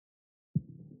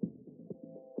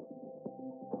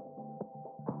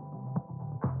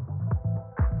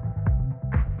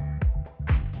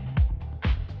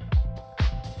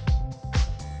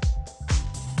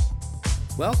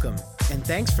Welcome, and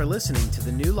thanks for listening to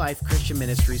the New Life Christian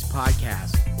Ministries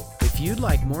podcast. If you'd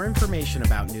like more information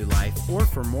about New Life or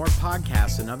for more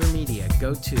podcasts and other media,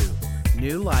 go to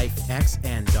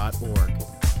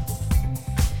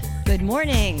newlifexn.org. Good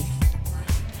morning.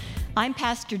 I'm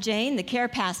Pastor Jayne, the care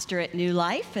pastor at New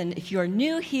Life, and if you're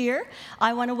new here,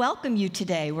 I want to welcome you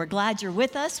today. We're glad you're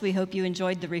with us. We hope you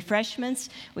enjoyed the refreshments.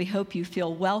 We hope you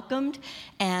feel welcomed,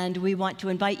 and we want to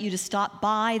invite you to stop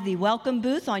by the welcome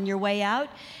booth on your way out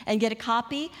and get a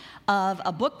copy of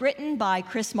a book written by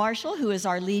Chris Marshall, who is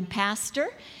our lead pastor.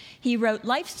 He wrote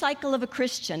Life Cycle of a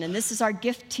Christian, and this is our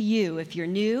gift to you. If you're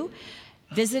new,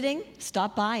 visiting,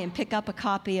 stop by and pick up a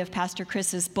copy of Pastor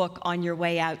Chris's book on your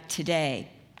way out today.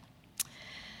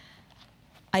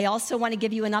 I also want to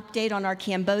give you an update on our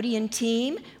Cambodian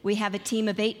team. We have a team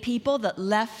of 8 people that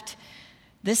left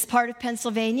this part of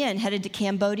Pennsylvania and headed to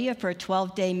Cambodia for a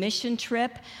 12-day mission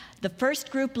trip. The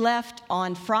first group left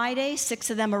on Friday. 6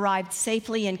 of them arrived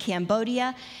safely in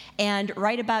Cambodia. And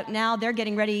right about now, they're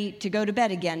getting ready to go to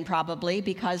bed again, probably,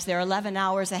 because they're 11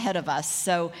 hours ahead of us.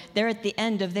 So they're at the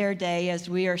end of their day as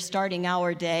we are starting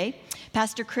our day.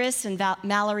 Pastor Chris and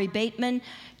Mallory Bateman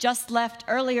just left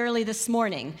early this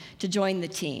morning to join the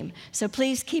team. So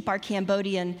please keep our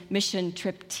Cambodian mission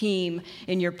trip team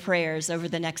in your prayers over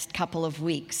the next couple of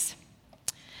weeks.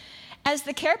 As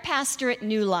the care pastor at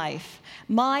New Life,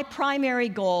 my primary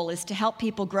goal is to help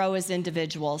people grow as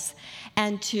individuals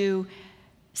and to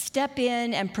step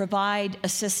in and provide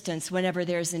assistance whenever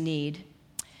there's a need.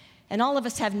 And all of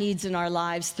us have needs in our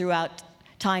lives throughout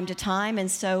time to time, and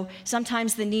so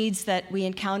sometimes the needs that we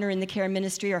encounter in the care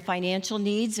ministry are financial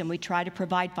needs, and we try to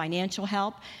provide financial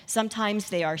help. Sometimes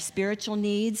they are spiritual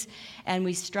needs, and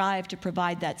we strive to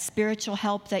provide that spiritual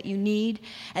help that you need.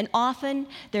 And often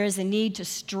there is a need to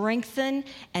strengthen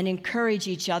and encourage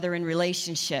each other in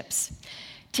relationships.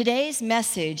 Today's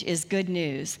message is good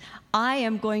news. I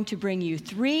am going to bring you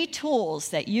 3 tools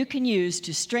that you can use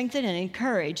to strengthen and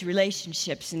encourage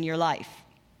relationships in your life.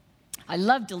 I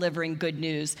love delivering good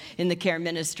news in the care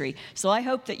ministry. So I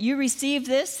hope that you receive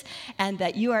this and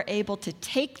that you are able to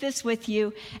take this with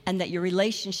you and that your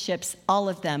relationships, all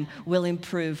of them, will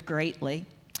improve greatly.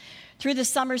 Through the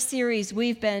summer series,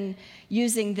 we've been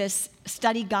using this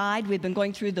study guide. We've been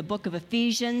going through the book of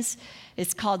Ephesians.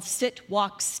 It's called Sit,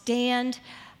 Walk, Stand.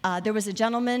 There was a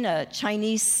gentleman, a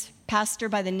Chinese pastor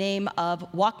by the name of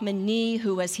Walkman Nee,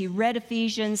 who, as he read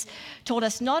Ephesians, told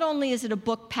us not only is it a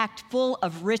book packed full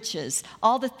of riches,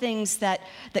 all the things that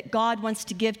God wants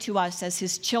to give to us as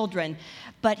his children,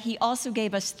 but he also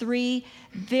gave us 3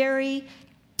 very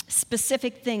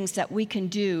specific things that we can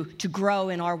do to grow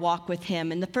in our walk with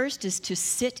him. And the first is to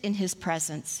sit in his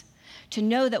presence, to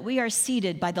know that we are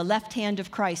seated by the left hand of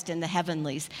Christ in the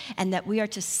heavenlies, and that we are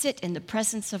to sit in the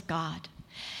presence of God.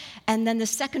 And then the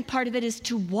second part of it is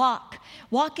to walk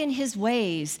in his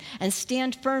ways and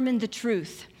stand firm in the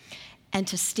truth, and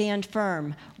to stand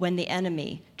firm when the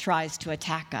enemy tries to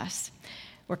attack us.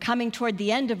 We're coming toward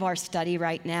the end of our study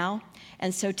right now,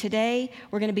 and so today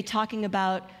we're going to be talking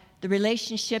about the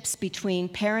relationships between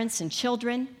parents and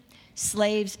children,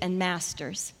 slaves and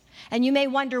masters. And you may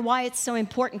wonder why it's so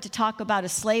important to talk about a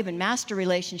slave and master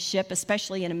relationship,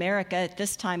 especially in America at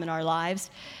this time in our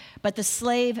lives. But the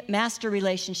slave-master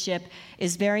relationship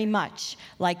is very much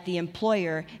like the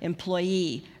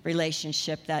employer-employee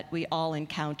relationship that we all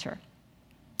encounter.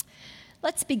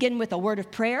 Let's begin with a word of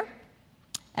prayer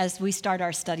as we start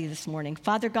our study this morning.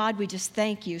 Father God, we just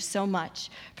thank you so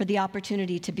much for the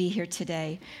opportunity to be here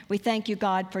today. We thank you,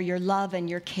 God, for your love and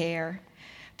your care.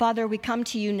 Father, we come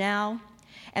to you now,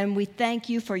 and we thank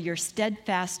you for your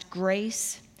steadfast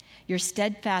grace, your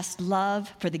steadfast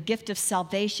love, for the gift of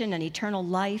salvation and eternal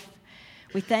life.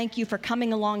 We thank you for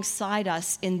coming alongside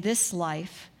us in this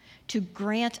life to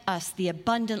grant us the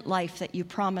abundant life that you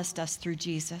promised us through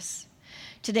Jesus.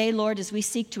 Today, Lord, as we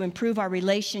seek to improve our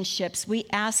relationships, we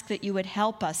ask that you would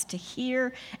help us to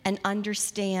hear and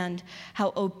understand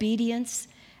how obedience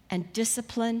and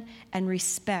discipline and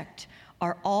respect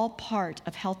are all part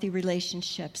of healthy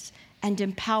relationships, and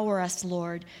empower us,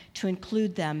 Lord, to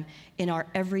include them in our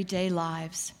everyday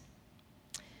lives.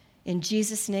 In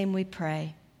Jesus' name we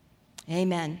pray.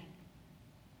 Amen.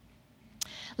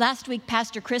 Last week,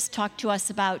 Pastor Chris talked to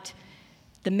us about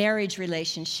the marriage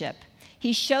relationship.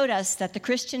 He showed us that the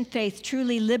Christian faith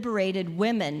truly liberated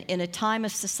women in a time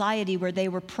of society where they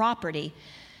were property.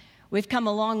 We've come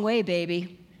a long way,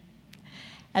 baby.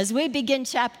 As we begin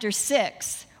chapter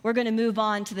 6, we're going to move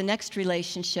on to the next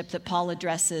relationship that Paul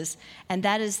addresses, and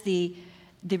that is the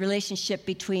relationship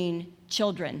between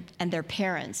children and their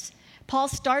parents. Paul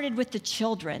started with the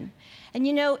children. And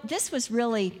you know, this was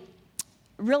really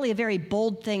really a very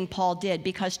bold thing Paul did,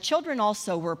 because children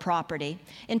also were property.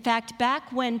 In fact,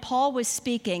 back when Paul was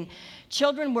speaking,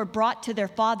 children were brought to their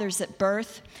fathers at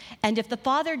birth, and if the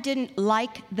father didn't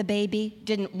like the baby,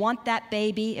 didn't want that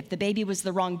baby, if the baby was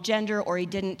the wrong gender or he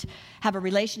didn't have a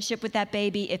relationship with that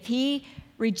baby, if he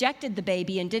rejected the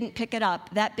baby and didn't pick it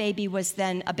up, that baby was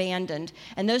then abandoned.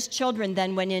 And those children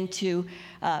then went into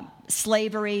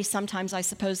slavery. Sometimes I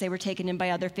suppose they were taken in by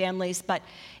other families, but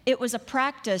it was a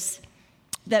practice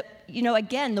that,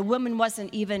 again, the woman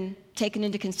wasn't even taken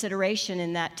into consideration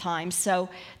in that time. So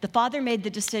the father made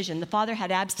the decision. The father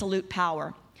had absolute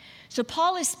power. So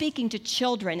Paul is speaking to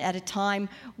children at a time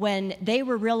when they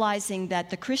were realizing that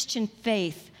the Christian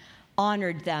faith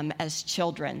honored them as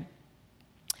children.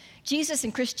 Jesus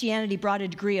and Christianity brought a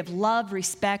degree of love,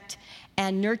 respect,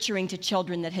 and nurturing to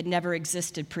children that had never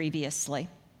existed previously.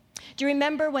 Do you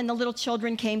remember when the little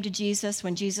children came to Jesus,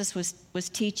 when Jesus was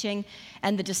teaching,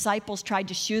 and the disciples tried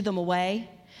to shoo them away?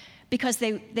 Because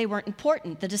they weren't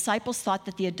important. The disciples thought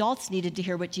that the adults needed to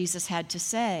hear what Jesus had to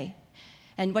say.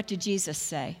 And what did Jesus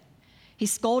say? He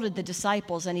scolded the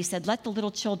disciples and he said, "Let the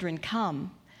little children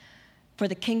come, for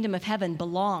the kingdom of heaven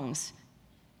belongs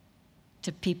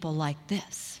to people like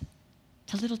this,"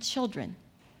 to little children,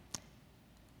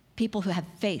 people who have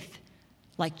faith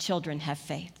like children have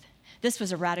faith. This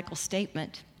was a radical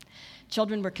statement.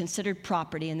 Children were considered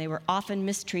property, and they were often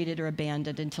mistreated or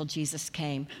abandoned until Jesus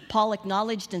came. Paul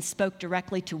acknowledged and spoke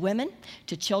directly to women,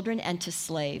 to children, and to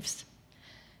slaves.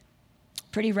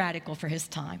 Pretty radical for his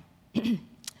time.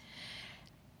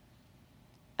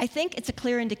 I think it's a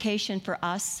clear indication for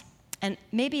us, and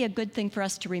maybe a good thing for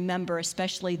us to remember,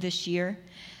 especially this year,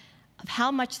 of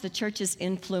how much the church's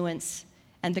influence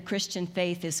and the Christian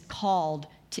faith is called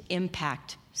to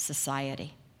impact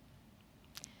society.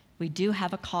 We do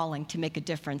have a calling to make a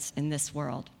difference in this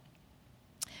world.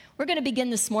 We're going to begin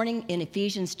this morning in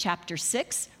Ephesians chapter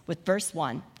 6 with verse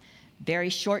 1. Very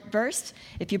short verse.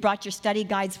 If you brought your study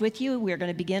guides with you, we're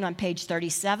going to begin on page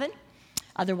 37.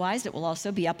 Otherwise, it will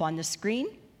also be up on the screen.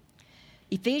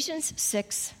 Ephesians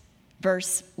 6,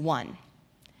 verse 1.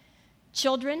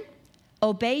 Children,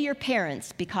 obey your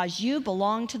parents because you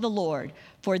belong to the Lord,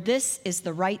 for this is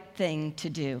the right thing to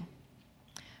do.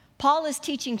 Paul is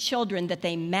teaching children that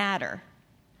they matter,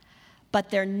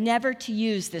 but they're never to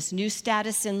use this new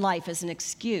status in life as an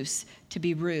excuse to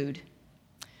be rude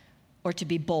or to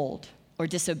be bold or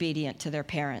disobedient to their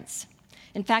parents.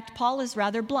 In fact, Paul is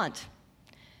rather blunt.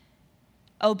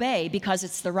 Obey because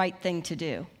it's the right thing to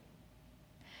do.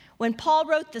 When Paul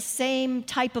wrote the same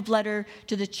type of letter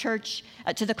to the church,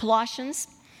 to the Colossians,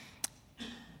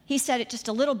 he said it just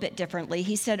a little bit differently.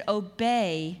 He said,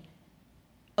 obey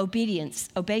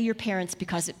your parents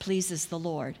because it pleases the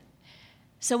Lord.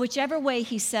 So whichever way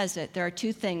he says it, there are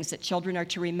two things that children are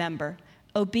to remember.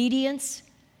 Obedience,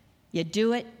 you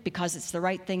do it because it's the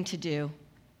right thing to do,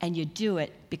 and you do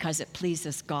it because it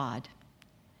pleases God.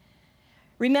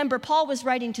 Remember, Paul was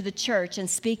writing to the church and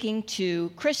speaking to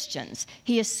Christians.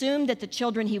 He assumed that the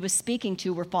children he was speaking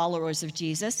to were followers of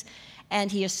Jesus,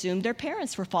 and he assumed their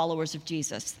parents were followers of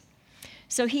Jesus.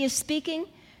 So he is speaking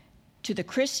to the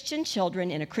Christian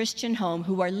children in a Christian home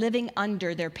who are living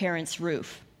under their parents'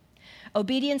 roof.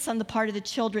 Obedience on the part of the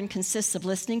children consists of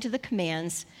listening to the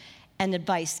commands and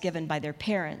advice given by their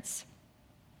parents.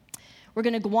 We're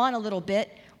going to go on a little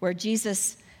bit where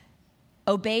Jesus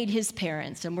obeyed his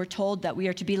parents, and we're told that we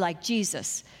are to be like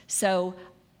Jesus. So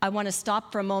I want to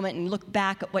stop for a moment and look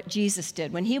back at what Jesus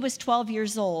did. When he was 12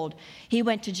 years old, he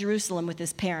went to Jerusalem with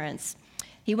his parents.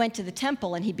 He went to the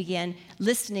temple and he began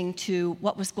listening to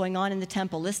what was going on in the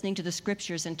temple, listening to the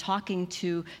scriptures and talking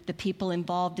to the people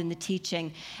involved in the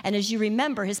teaching. And as you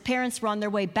remember, his parents were on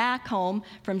their way back home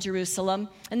from Jerusalem,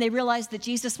 and they realized that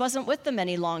Jesus wasn't with them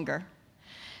any longer.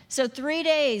 So 3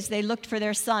 days they looked for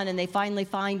their son, and they finally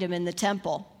find him in the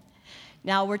temple.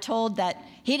 Now we're told that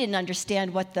he didn't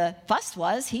understand what the fuss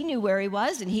was. He knew where he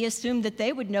was, and he assumed that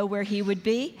they would know where he would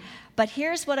be. But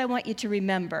here's what I want you to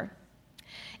remember.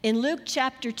 In Luke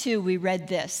chapter 2, we read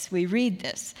this.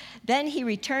 Then he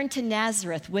returned to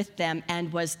Nazareth with them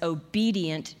and was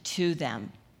obedient to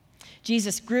them.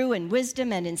 Jesus grew in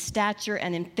wisdom and in stature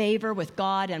and in favor with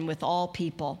God and with all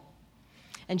people.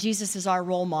 And Jesus is our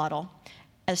role model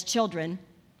as children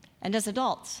and as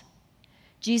adults.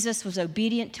 Jesus was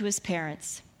obedient to his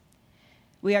parents.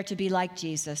 We are to be like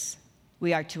Jesus.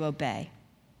 We are to obey.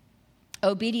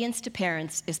 Obedience to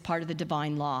parents is part of the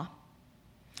divine law.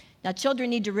 Now, children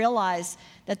need to realize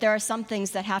that there are some things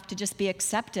that have to just be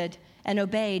accepted and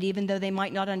obeyed, even though they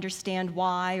might not understand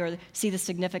why or see the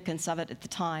significance of it at the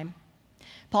time.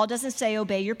 Paul doesn't say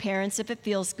obey your parents if it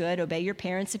feels good, obey your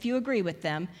parents if you agree with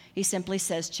them. He simply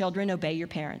says, children, obey your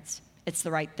parents. It's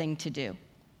the right thing to do.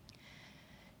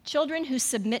 Children who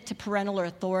submit to parental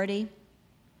authority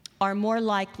are more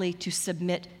likely to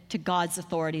submit to God's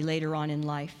authority later on in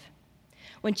life.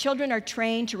 When children are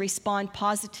trained to respond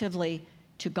positively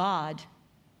to God,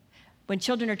 when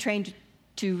children are trained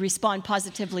to respond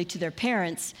positively to their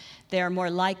parents, they are more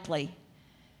likely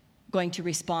going to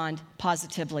respond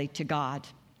positively to God.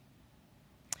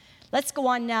 Let's go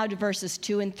on now to verses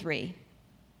 2 and 3.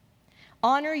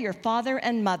 Honor your father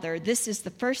and mother. This is the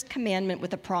first commandment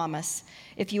with a promise.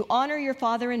 If you honor your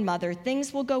father and mother,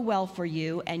 things will go well for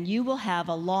you, and you will have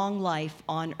a long life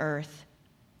on earth.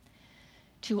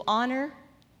 To honor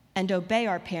and obey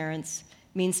our parents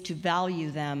means to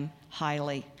value them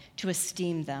highly, to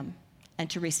esteem them, and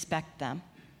to respect them.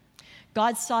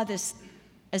 God saw this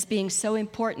as being so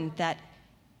important that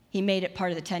he made it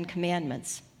part of the 10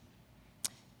 Commandments.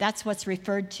 That's what's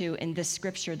referred to in this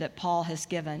scripture that Paul has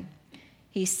given.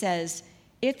 He says,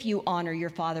 if you honor your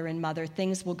father and mother,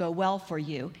 things will go well for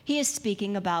you. He is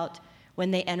speaking about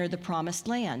when they enter the promised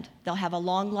land. They'll have a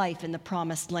long life in the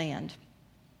promised land.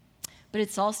 But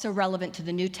it's also relevant to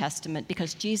the New Testament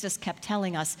because Jesus kept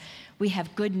telling us we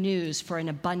have good news for an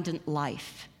abundant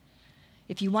life.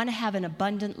 If you want to have an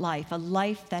abundant life, a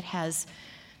life that has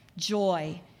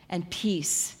joy and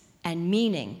peace and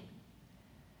meaning,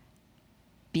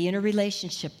 be in a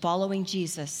relationship following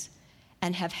Jesus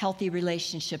and have healthy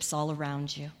relationships all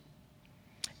around you.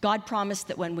 God promised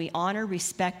that when we honor,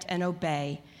 respect, and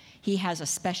obey, he has a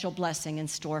special blessing in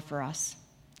store for us.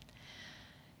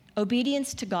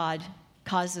 Obedience to God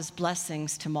causes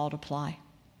blessings to multiply.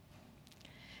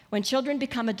 When children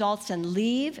become adults and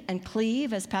leave and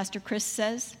cleave, as Pastor Chris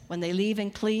says, when they leave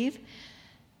and cleave,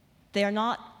 they are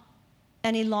not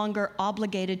any longer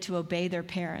obligated to obey their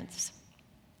parents.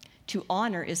 To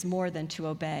honor is more than to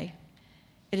obey.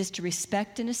 It is to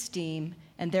respect and esteem,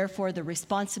 and therefore the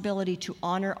responsibility to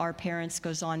honor our parents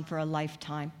goes on for a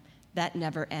lifetime. That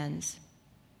never ends.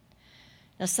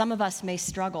 Now, some of us may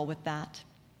struggle with that.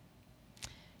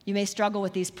 You may struggle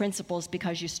with these principles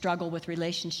because you struggle with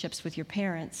relationships with your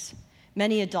parents.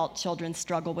 Many adult children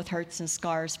struggle with hurts and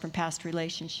scars from past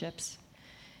relationships.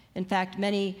 In fact,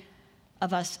 many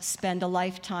of us spend a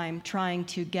lifetime trying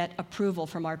to get approval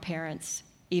from our parents,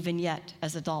 even yet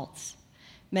as adults.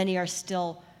 Many are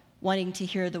still wanting to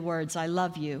hear the words, I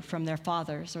love you, from their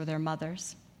fathers or their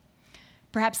mothers.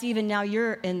 Perhaps even now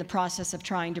you're in the process of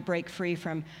trying to break free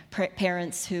from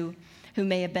parents who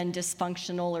may have been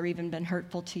dysfunctional or even been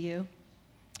hurtful to you.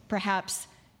 Perhaps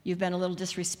you've been a little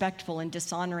disrespectful and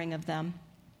dishonoring of them.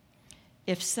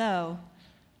 If so,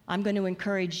 I'm going to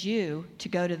encourage you to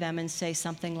go to them and say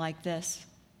something like this.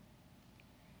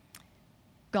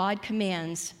 God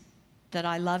commands that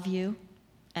I love you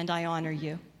and I honor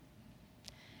you.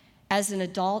 As an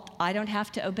adult, I don't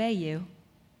have to obey you,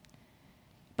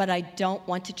 but I don't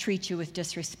want to treat you with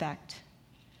disrespect.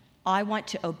 I want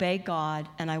to obey God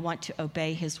and I want to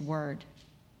obey his word.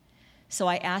 So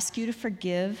I ask you to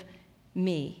forgive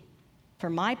me for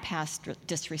my past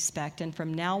disrespect, and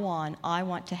from now on, I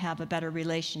want to have a better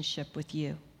relationship with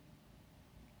you.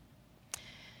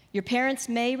 Your parents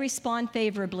may respond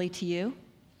favorably to you.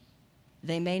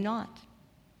 They may not.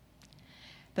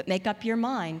 But make up your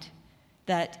mind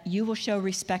that you will show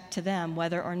respect to them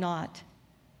whether or not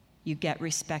you get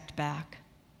respect back.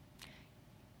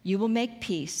 You will make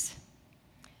peace.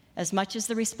 As much as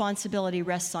the responsibility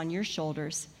rests on your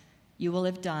shoulders, you will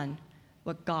have done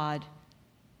what God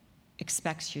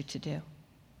expects you to do.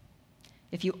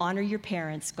 If you honor your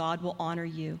parents, God will honor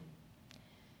you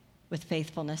with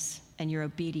faithfulness and your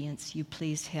obedience. You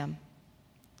please him.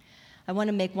 I want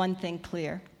to make one thing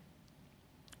clear.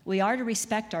 We are to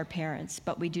respect our parents,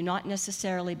 but we do not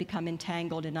necessarily become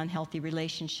entangled in unhealthy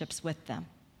relationships with them.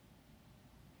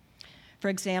 For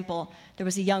example, there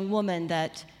was a young woman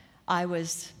that I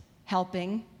was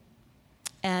helping,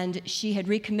 and she had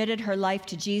recommitted her life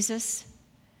to Jesus.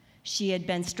 She had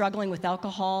been struggling with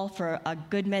alcohol for a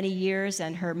good many years,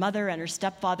 and her mother and her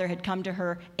stepfather had come to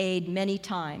her aid many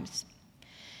times.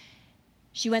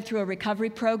 She went through a recovery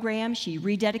program. She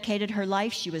rededicated her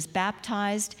life. She was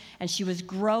baptized, and she was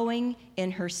growing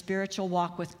in her spiritual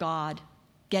walk with God,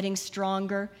 getting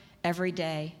stronger every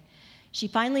day. She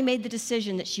finally made the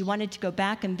decision that she wanted to go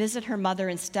back and visit her mother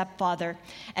and stepfather,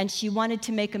 and she wanted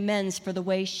to make amends for the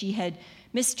way she had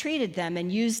mistreated them and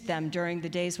used them during the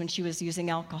days when she was using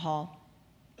alcohol.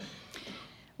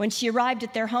 When she arrived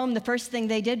at their home, the first thing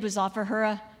they did was offer her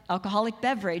an alcoholic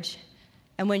beverage,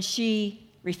 and when she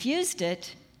refused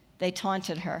it, they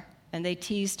taunted her, and they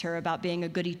teased her about being a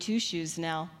goody two-shoes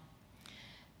now.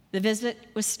 The visit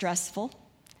was stressful.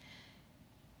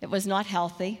 It was not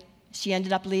healthy. She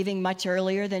ended up leaving much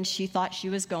earlier than she thought she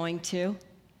was going to.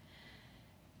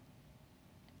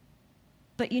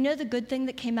 But you know the good thing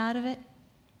that came out of it?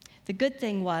 The good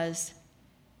thing was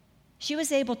she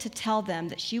was able to tell them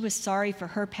that she was sorry for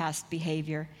her past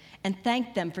behavior and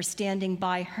thank them for standing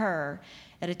by her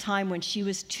at a time when she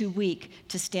was too weak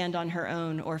to stand on her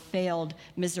own or failed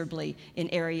miserably in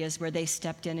areas where they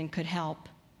stepped in and could help.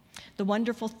 The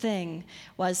wonderful thing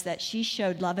was that she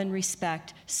showed love and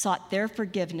respect, sought their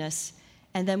forgiveness,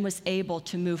 and then was able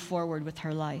to move forward with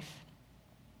her life.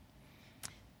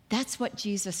 That's what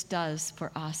Jesus does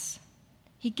for us.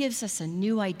 He gives us a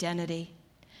new identity.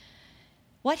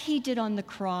 What he did on the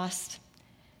cross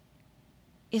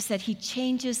is that he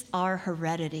changes our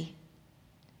heredity.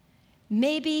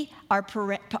 Maybe our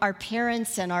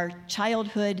parents and our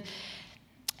childhood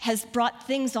has brought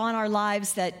things on our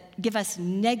lives that give us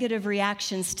negative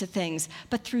reactions to things.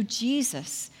 But through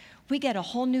Jesus, we get a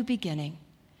whole new beginning,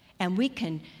 and we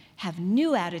can have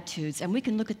new attitudes, and we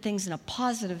can look at things in a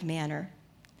positive manner.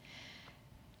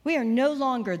 We are no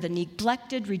longer the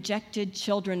neglected, rejected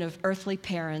children of earthly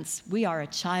parents. We are a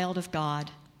child of God.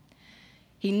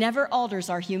 He never alters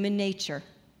our human nature,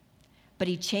 but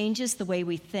he changes the way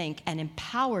we think and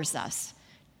empowers us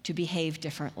to behave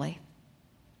differently.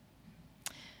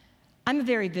 I'm a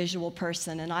very visual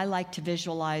person, and I like to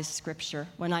visualize Scripture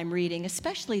when I'm reading,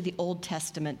 especially the Old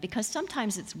Testament, because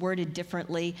sometimes it's worded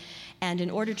differently, and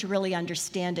in order to really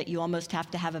understand it, you almost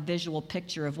have to have a visual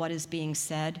picture of what is being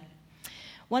said.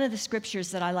 One of the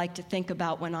scriptures that I like to think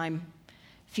about when I'm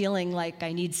feeling like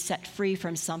I need set free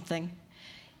from something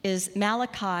is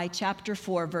Malachi chapter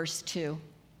 4, verse 2.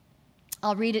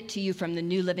 I'll read it to you from the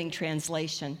New Living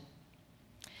Translation.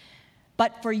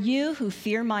 "But for you who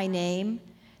fear my name,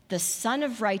 the Son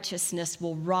of Righteousness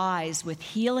will rise with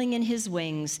healing in his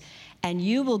wings, and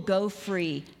you will go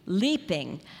free,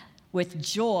 leaping with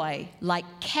joy like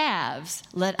calves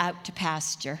led out to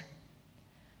pasture."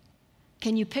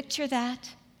 Can you picture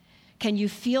that? Can you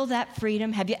feel that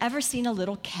freedom? Have you ever seen a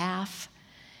little calf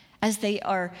as they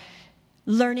are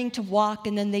learning to walk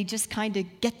and then they just kind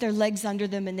of get their legs under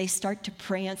them and they start to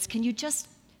prance? Can you just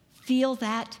feel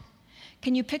that?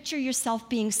 Can you picture yourself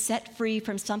being set free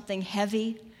from something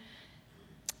heavy?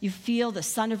 You feel the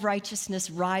Son of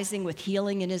Righteousness rising with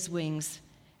healing in his wings,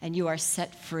 and you are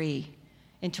set free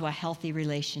into a healthy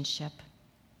relationship.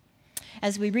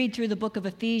 As we read through the book of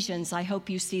Ephesians, I hope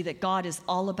you see that God is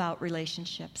all about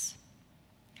relationships.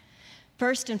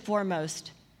 First and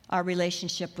foremost, our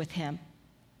relationship with him.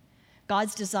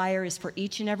 God's desire is for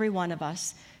each and every one of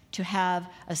us to have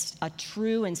a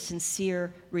true and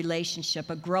sincere relationship,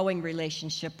 a growing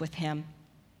relationship with him.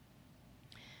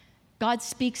 God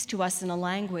speaks to us in a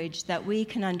language that we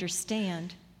can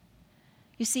understand.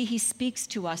 You see, he speaks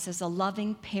to us as a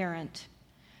loving parent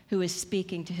who is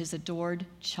speaking to his adored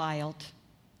child.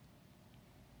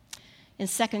 In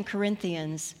 2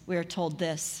 Corinthians, we are told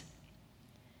this: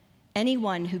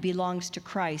 "Anyone who belongs to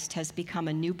Christ has become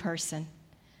a new person.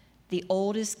 The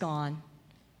old is gone,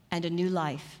 and a new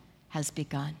life has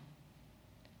begun."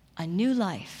 A new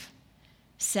life,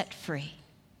 set free.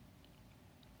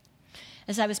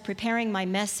 As I was preparing my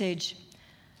message,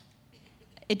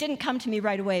 it didn't come to me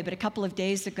right away, but a couple of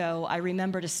days ago, I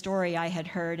remembered a story I had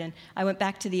heard, and I went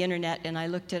back to the internet and I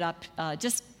looked it up,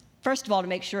 just first of all to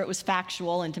make sure it was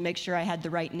factual and to make sure I had the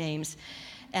right names.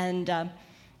 And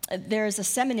there's a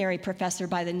seminary professor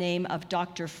by the name of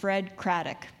Dr. Fred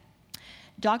Craddock.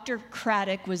 Dr.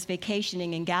 Craddock was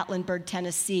vacationing in Gatlinburg,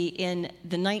 Tennessee in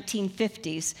the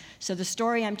 1950s, so the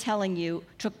story I'm telling you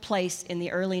took place in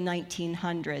the early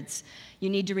 1900s.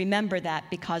 You need to remember that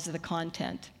because of the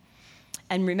content.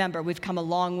 And remember, we've come a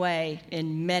long way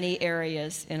in many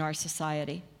areas in our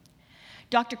society.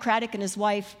 Dr. Craddock and his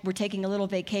wife were taking a little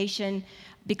vacation.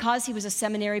 Because he was a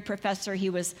seminary professor, he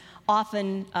was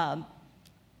often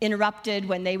interrupted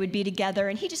when they would be together,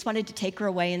 and he just wanted to take her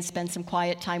away and spend some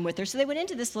quiet time with her. So they went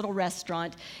into this little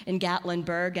restaurant in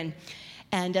Gatlinburg,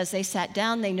 and as they sat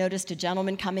down, they noticed a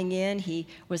gentleman coming in. He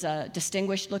was a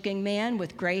distinguished-looking man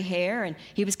with gray hair, and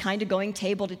he was kind of going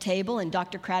table to table, and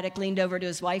Dr. Craddock leaned over to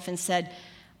his wife and said,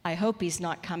 "I hope he's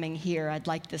not coming here. I'd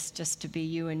like this just to be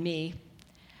you and me."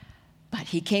 But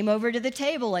he came over to the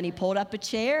table, and he pulled up a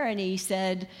chair, and he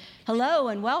said, "Hello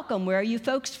and welcome. Where are you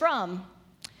folks from?"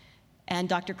 And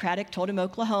Dr. Craddock told him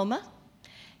Oklahoma.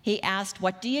 He asked,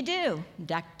 "What do you do?"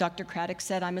 Dr. Craddock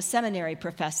said, "I'm a seminary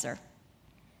professor."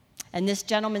 And this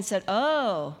gentleman said,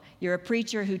 "Oh, you're a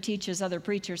preacher who teaches other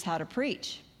preachers how to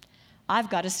preach. I've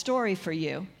got a story for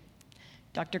you."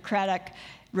 Dr. Craddock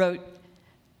wrote,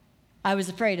 "I was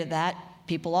afraid of that.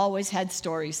 People always had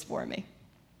stories for me.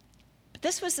 But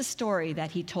this was the story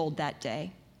that he told that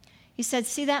day. He said,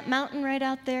 "See that mountain right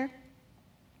out there?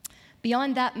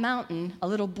 Beyond that mountain, a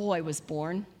little boy was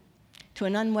born to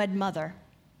an unwed mother.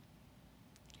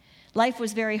 Life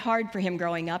was very hard for him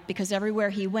growing up because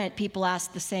everywhere he went, people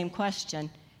asked the same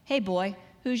question. 'Hey, boy,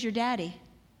 who's your daddy?'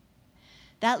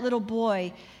 That little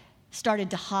boy started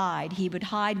to hide. He would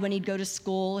hide when he'd go to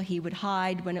school. He would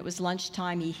hide when it was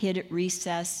lunchtime. He hid at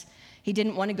recess. He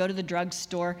didn't want to go to the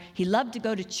drugstore. He loved to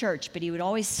go to church, but he would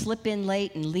always slip in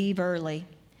late and leave early.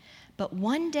 But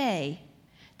one day,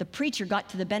 the preacher got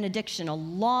to the benediction a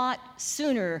lot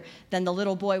sooner than the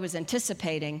little boy was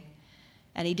anticipating,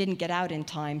 and he didn't get out in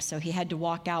time, so he had to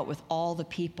walk out with all the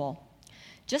people.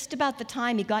 Just about the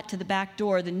time he got to the back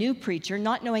door, the new preacher,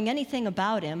 not knowing anything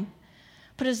about him,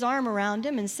 put his arm around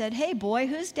him and said, 'Hey, boy,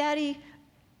 who's daddy?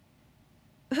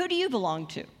 Who do you belong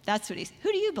to?' That's what he said.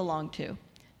 'Who do you belong to?'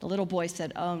 The little boy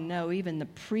said, 'Oh, no, even the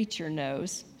preacher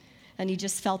knows.' And he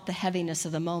just felt the heaviness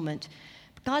of the moment.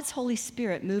 But God's Holy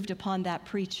Spirit moved upon that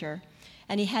preacher,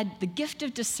 and he had the gift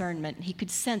of discernment, and he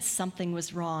could sense something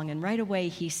was wrong. And right away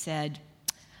he said,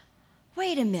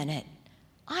 'Wait a minute.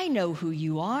 I know who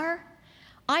you are.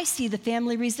 I see the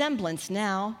family resemblance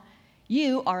now.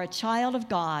 You are a child of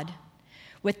God.'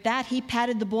 With that, he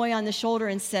patted the boy on the shoulder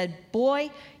and said, 'Boy,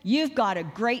 you've got a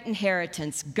great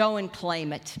inheritance. Go and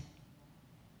claim it.'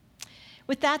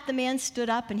 With that, the man stood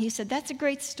up and he said, 'That's a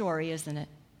great story, isn't it?'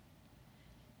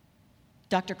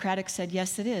 Dr. Craddock said,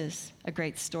 'Yes, it is a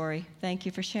great story. Thank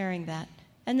you for sharing that.'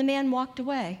 And the man walked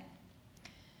away.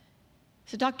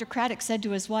 So Dr. Craddock said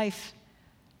to his wife,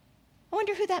 'I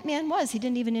wonder who that man was.' He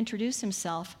didn't even introduce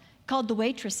himself. Called the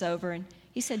waitress over and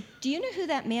he said, 'Do you know who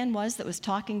that man was that was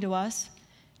talking to us?'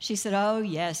 She said, 'Oh,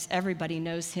 yes, everybody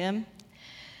knows him.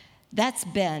 That's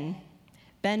Ben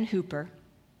Hooper.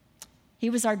 He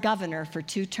was our governor for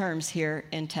 2 terms here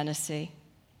in Tennessee.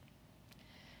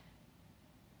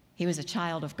 He was a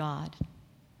child of God.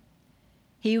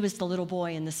 He was the little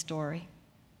boy in the story.'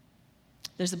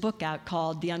 There's a book out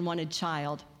called The Unwanted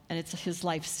Child, and it's his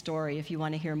life story if you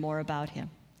want to hear more about him.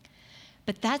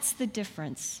 But that's the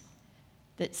difference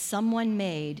that someone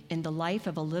made in the life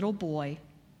of a little boy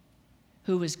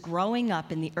who was growing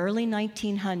up in the early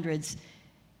 1900s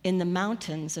in the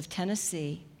mountains of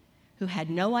Tennessee, who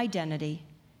had no identity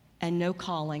and no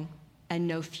calling and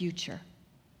no future.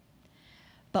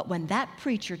 But when that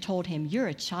preacher told him, 'You're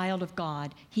a child of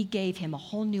God,' he gave him a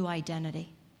whole new identity.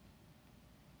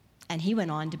 And he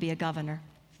went on to be a governor.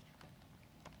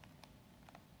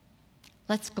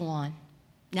 Let's go on.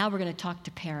 Now we're going to talk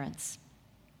to parents.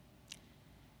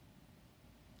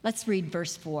 Let's read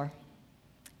verse 4.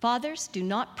 'Fathers, do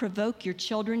not provoke your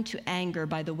children to anger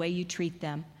by the way you treat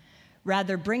them.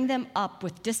 Rather, bring them up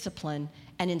with discipline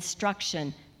and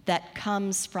instruction that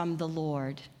comes from the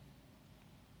Lord.'"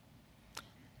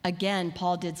 Again,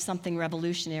 Paul did something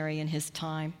revolutionary in his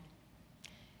time.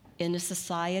 In a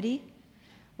society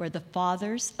where the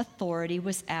father's authority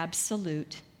was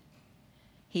absolute,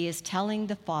 he is telling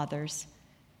the fathers,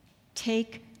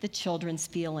 take the children's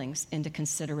feelings into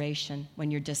consideration when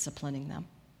you're disciplining them.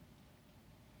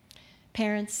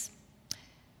 Parents,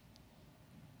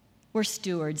 we're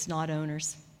stewards, not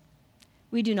owners.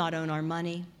 We do not own our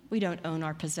money, we don't own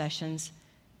our possessions,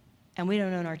 and we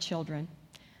don't own our children.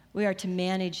 We are to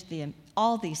manage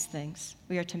all these things.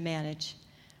 We are to manage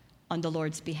on the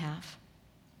Lord's behalf.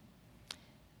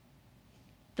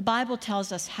 The Bible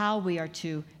tells us how we are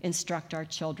to instruct our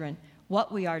children,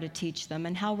 what we are to teach them,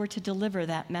 and how we're to deliver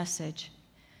that message.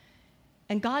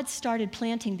 And God started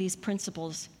planting these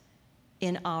principles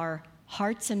in our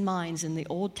hearts and minds in the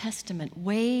Old Testament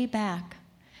way back.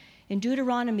 In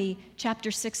Deuteronomy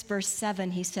chapter 6, verse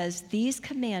 7, he says, "These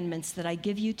commandments that I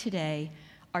give you today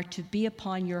are to be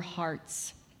upon your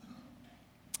hearts."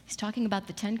 He's talking about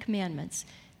the 10 commandments.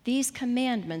 These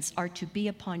commandments are to be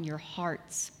upon your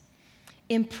hearts.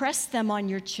 Impress them on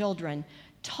your children.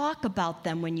 Talk about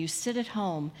them when you sit at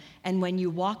home and when you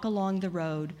walk along the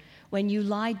road, when you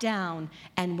lie down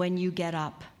and when you get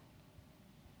up.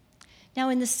 Now,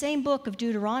 in the same book of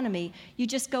Deuteronomy, you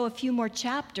just go a few more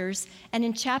chapters, and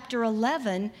in chapter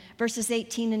 11, verses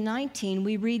 18 and 19,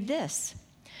 we read this.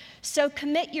 "So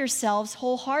commit yourselves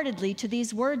wholeheartedly to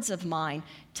these words of mine.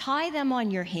 Tie them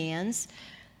on your hands,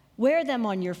 wear them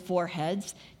on your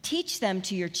foreheads, teach them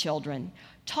to your children,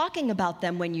 talking about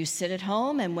them when you sit at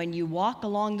home and when you walk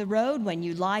along the road, when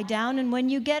you lie down and when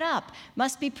you get up."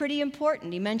 Must be pretty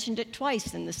important. He mentioned it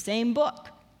twice in the same book.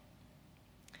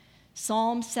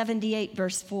 Psalm 78,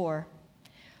 verse 4.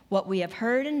 "What we have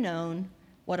heard and known,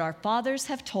 what our fathers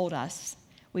have told us,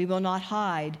 We will not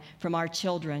hide from our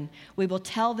children. We will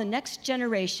tell the next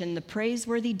generation the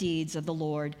praiseworthy deeds of the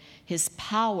Lord, his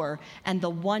power, and the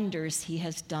wonders he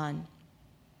has done.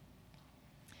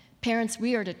 Parents,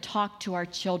 we are to talk to our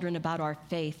children about our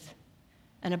faith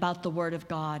and about the Word of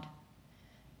God.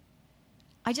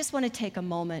 I just want to take a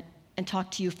moment and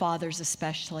talk to you fathers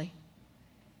especially.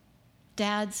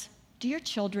 Dads, do your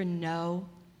children know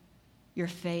your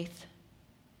faith?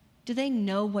 Do they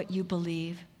know what you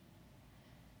believe?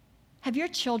 Have your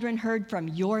children heard from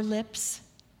your lips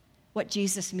what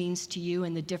Jesus means to you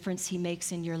and the difference he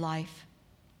makes in your life?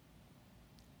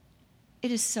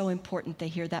 It is so important they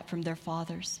hear that from their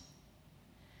fathers.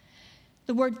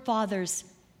 The word fathers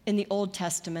in the Old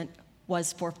Testament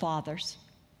was for fathers.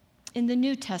 In the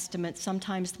New Testament,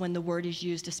 sometimes when the word is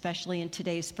used, especially in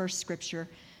today's first scripture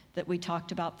that we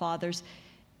talked about fathers,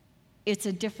 it's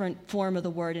a different form of the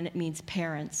word and it means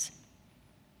parents.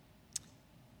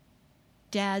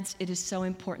 Dads, it is so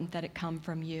important that it come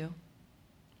from you.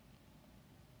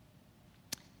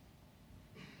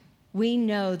 We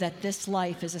know that this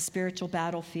life is a spiritual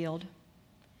battlefield,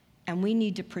 and we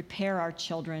need to prepare our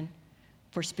children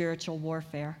for spiritual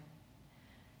warfare.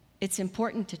 It's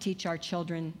important to teach our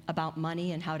children about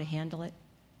money and how to handle it.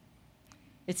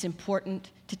 It's important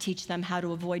to teach them how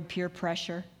to avoid peer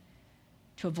pressure,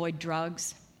 to avoid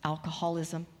drugs,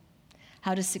 alcoholism,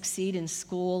 how to succeed in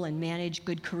school and manage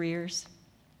good careers.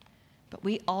 But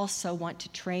we also want to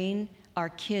train our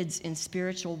kids in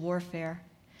spiritual warfare,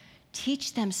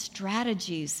 teach them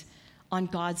strategies on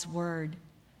God's word,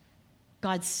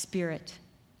 God's spirit,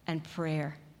 and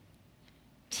prayer.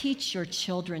 Teach your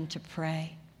children to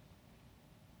pray.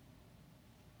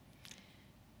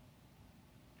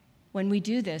 When we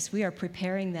do this, we are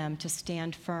preparing them to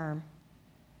stand firm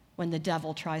when the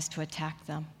devil tries to attack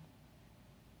them.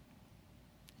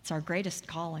 It's our greatest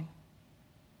calling.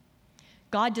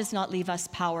 God does not leave us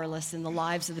powerless in the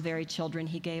lives of the very children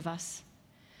he gave us.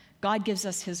 God gives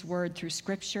us his word through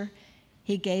Scripture.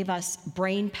 He gave us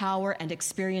brain power and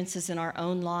experiences in our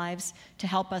own lives to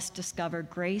help us discover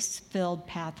grace-filled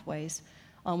pathways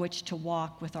on which to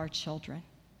walk with our children.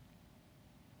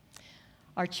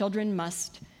 Our children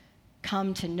must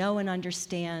come to know and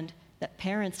understand that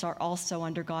parents are also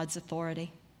under God's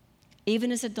authority.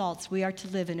 Even as adults, we are to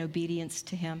live in obedience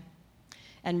to him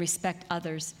and respect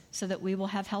others so that we will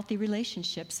have healthy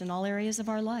relationships in all areas of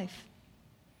our life.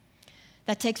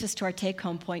 That takes us to our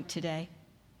take-home point today.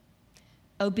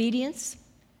 Obedience,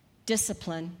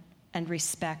 discipline, and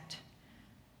respect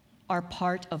are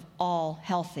part of all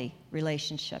healthy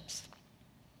relationships.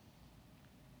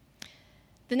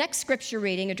 The next scripture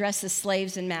reading addresses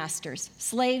slaves and masters.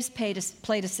 Slaves played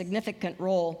a significant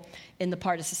role in the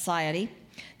part of society.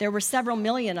 There were several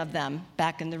million of them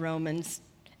back in the Roman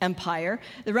Empire.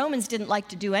 The Romans didn't like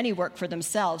to do any work for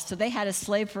themselves, so they had a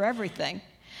slave for everything.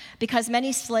 Because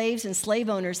many slaves and slave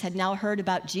owners had now heard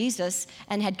about Jesus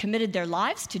and had committed their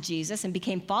lives to Jesus and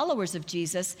became followers of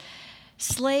Jesus,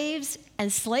 slaves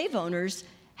and slave owners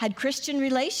had Christian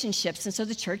relationships, and so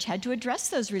the church had to address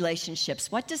those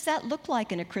relationships. What does that look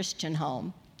like in a Christian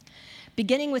home?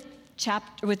 Beginning with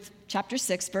chapter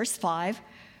 6, verse 5,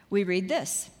 we read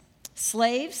this: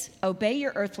 "Slaves, obey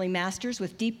your earthly masters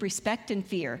with deep respect and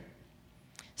fear.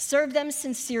 Serve them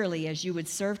sincerely as you would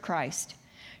serve Christ.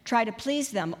 Try to please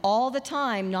them all the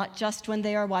time, not just when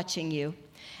they are watching you.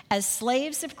 As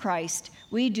slaves of Christ,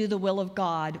 we do the will of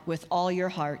God with all your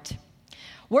heart.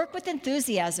 Work with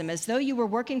enthusiasm as though you were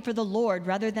working for the Lord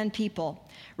rather than people.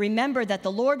 Remember that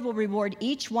the Lord will reward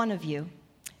each one of you,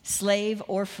 slave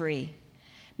or free.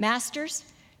 Masters,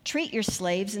 treat your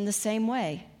slaves in the same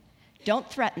way.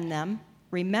 Don't threaten them.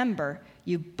 Remember,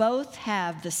 you both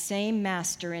have the same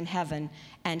master in heaven,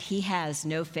 and he has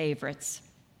no favorites."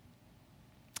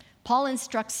 Paul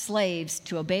instructs slaves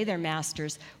to obey their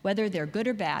masters, whether they're good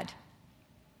or bad.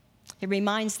 He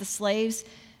reminds the slaves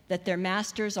that their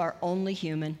masters are only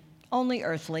human, only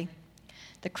earthly.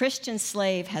 The Christian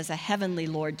slave has a heavenly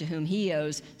Lord to whom he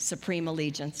owes supreme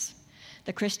allegiance.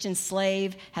 The Christian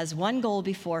slave has one goal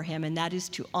before him, and that is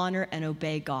to honor and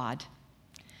obey God.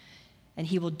 And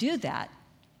he will do that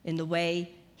in the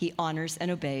way he honors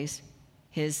and obeys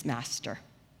his master.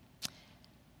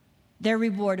 Their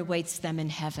reward awaits them in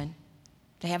heaven.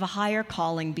 They have a higher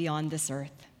calling beyond this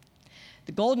earth.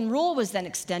 The golden rule was then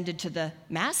extended to the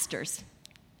masters.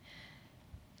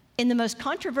 In the most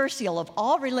controversial of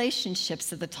all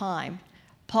relationships of the time,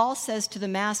 Paul says to the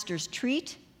masters,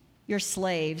 treat your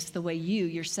slaves the way you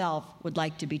yourself would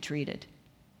like to be treated.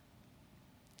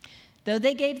 Though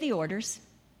they gave the orders,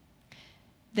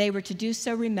 they were to do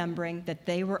so remembering that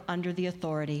they were under the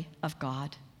authority of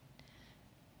God.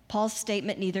 Paul's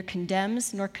statement neither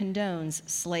condemns nor condones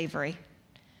slavery.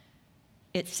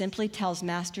 It simply tells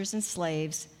masters and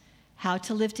slaves how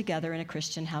to live together in a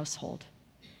Christian household.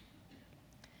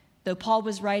 Though Paul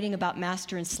was writing about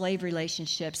master and slave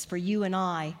relationships, for you and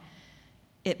I,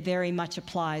 it very much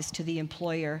applies to the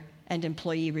employer and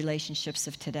employee relationships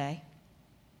of today.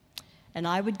 And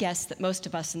I would guess that most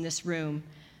of us in this room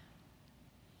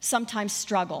sometimes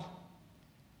struggle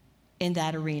in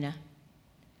that arena.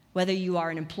 Whether you are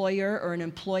an employer or an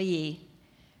employee,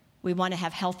 we want to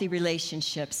have healthy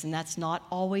relationships, and that's not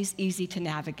always easy to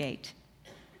navigate.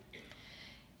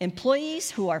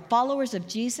 Employees who are followers of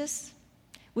Jesus,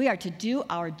 we are to do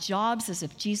our jobs as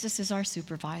if Jesus is our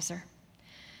supervisor.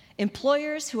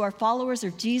 Employers who are followers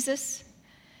of Jesus,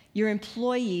 your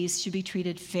employees should be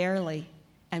treated fairly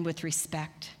and with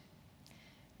respect.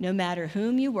 No matter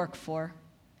whom you work for,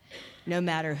 no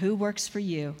matter who works for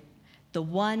you, the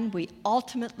one we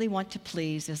ultimately want to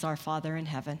please is our Father in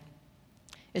heaven.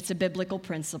 It's a biblical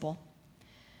principle.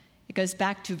 It goes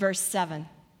back to verse 7.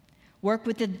 Work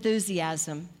with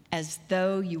enthusiasm as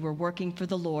though you were working for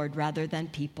the Lord rather than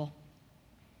people.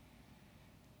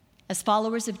 As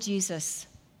followers of Jesus,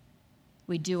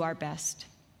 we do our best.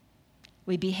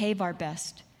 We behave our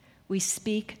best. We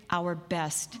speak our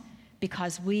best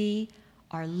because we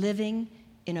are living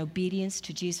in obedience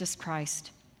to Jesus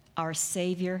Christ, our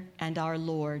Savior and our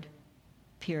Lord,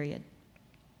 period.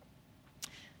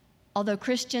 Although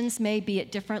Christians may be at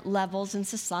different levels in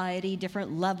society,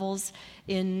 different levels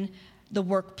in the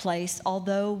workplace,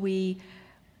 although we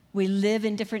live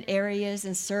in different areas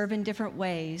and serve in different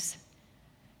ways,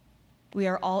 we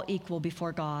are all equal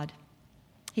before God.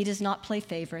 He does not play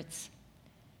favorites.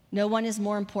 No one is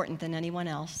more important than anyone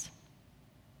else.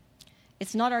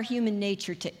 It's not our human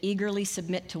nature to eagerly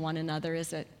submit to one another,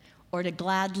 is it? Or to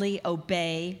gladly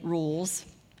obey rules,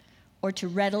 or to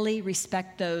readily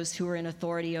respect those who are in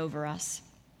authority over us.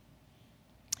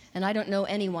 And I don't know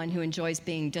anyone who enjoys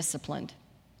being disciplined.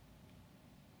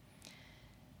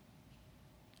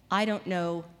 I don't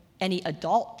know any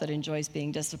adult that enjoys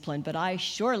being disciplined, but I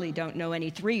surely don't know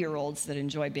any 3-year-olds that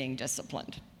enjoy being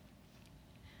disciplined.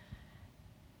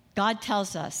 God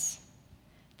tells us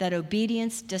that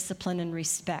obedience, discipline, and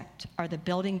respect are the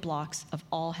building blocks of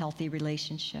all healthy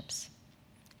relationships.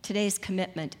 Today's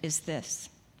commitment is this: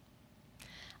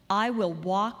 I will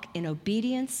walk in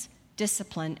obedience,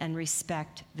 discipline, and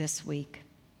respect this week.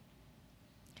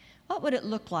 What would it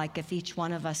look like if each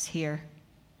one of us here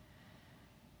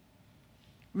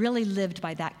really lived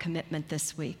by that commitment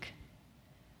this week?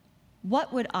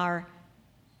 What would our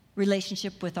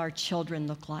relationship with our children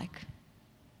look like?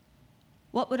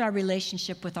 What would our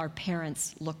relationship with our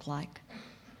parents look like?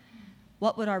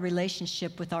 What would our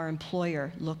relationship with our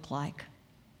employer look like,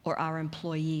 or our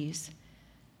employees?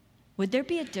 Would there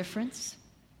be a difference?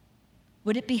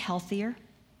 Would it be healthier?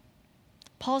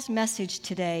 Paul's message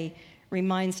today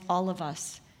reminds all of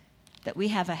us that we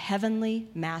have a heavenly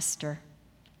master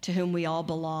to whom we all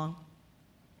belong,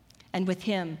 and with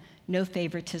him, no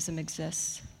favoritism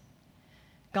exists.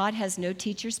 God has no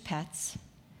teacher's pets,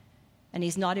 and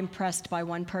he's not impressed by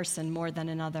one person more than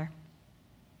another.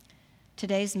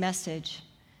 Today's message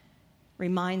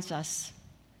reminds us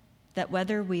that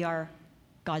whether we are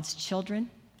God's children,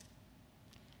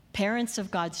 parents of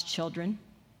God's children,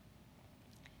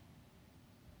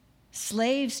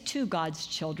 slaves to God's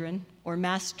children, or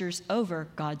masters over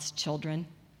God's children,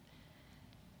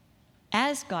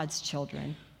 as God's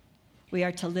children, we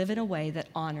are to live in a way that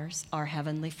honors our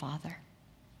Heavenly Father.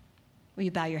 Will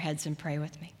you bow your heads and pray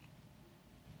with me?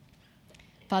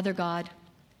 Father God,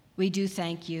 we do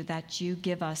thank you that you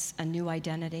give us a new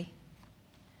identity.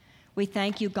 We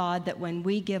thank you, God, that when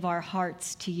we give our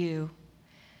hearts to you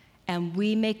and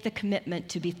we make the commitment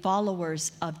to be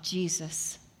followers of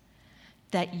Jesus,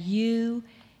 that you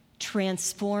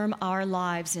transform our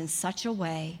lives in such a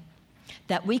way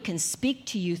that we can speak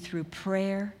to you through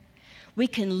prayer, we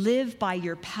can live by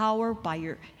your power, by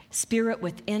your Spirit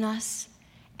within us,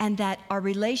 and that our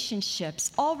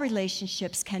relationships, all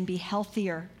relationships, can be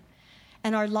healthier,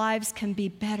 and our lives can be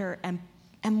better and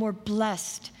more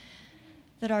blessed,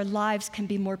 that our lives can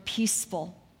be more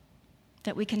peaceful,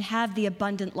 that we can have the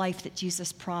abundant life that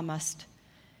Jesus promised,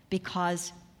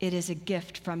 because it is a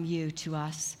gift from you to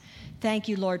us. Thank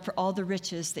you, Lord, for all the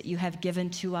riches that you have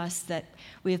given to us, that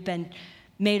we have been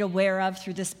made aware of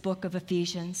through this book of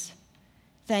Ephesians.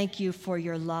 Thank you for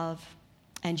your love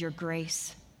and your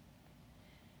grace.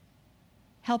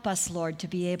 Help us, Lord, to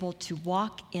be able to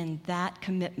walk in that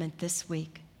commitment this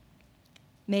week.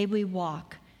 May we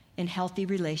walk in healthy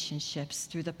relationships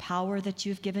through the power that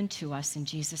you've given to us in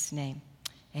Jesus' name.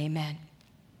 Amen.